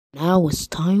Now it's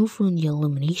time for the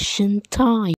elimination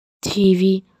time.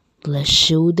 TV, let's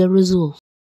show the results.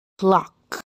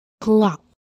 Clock, clock,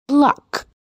 clock.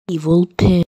 Evil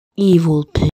pin,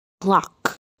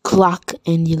 clock, clock.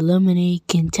 And the eliminated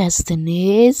contestant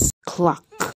is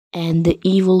clock. And the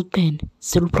evil pin,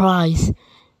 surprise,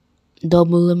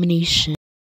 double elimination.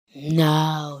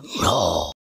 Now,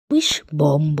 no. Wish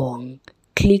bonbon,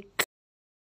 click.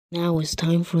 Now it's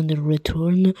time for the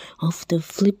return of the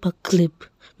flip-a-clip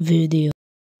video.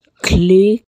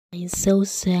 Click. I'm so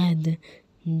sad.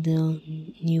 The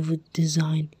new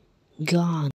design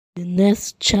gone. The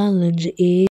next challenge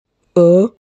is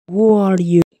who are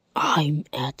you? I'm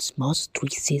at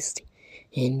Smosh360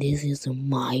 and this is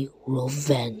my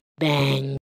revenge.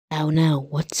 Bang. Now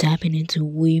what's happening to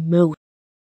Wiimote?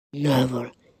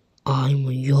 Never.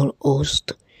 I'm your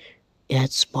host at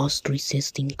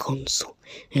Smosh360 console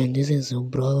and this is a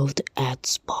Brawl of the ad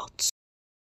spots.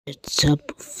 It's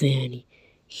up Fanny.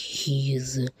 He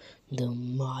is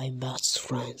my best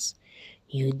friends.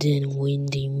 You didn't win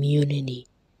the immunity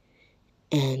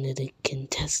and the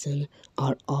contestants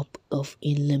are up of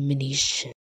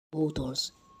elimination.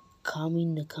 Voters,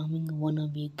 the coming wanna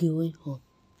be going home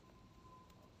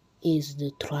is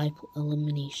the triple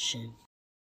elimination.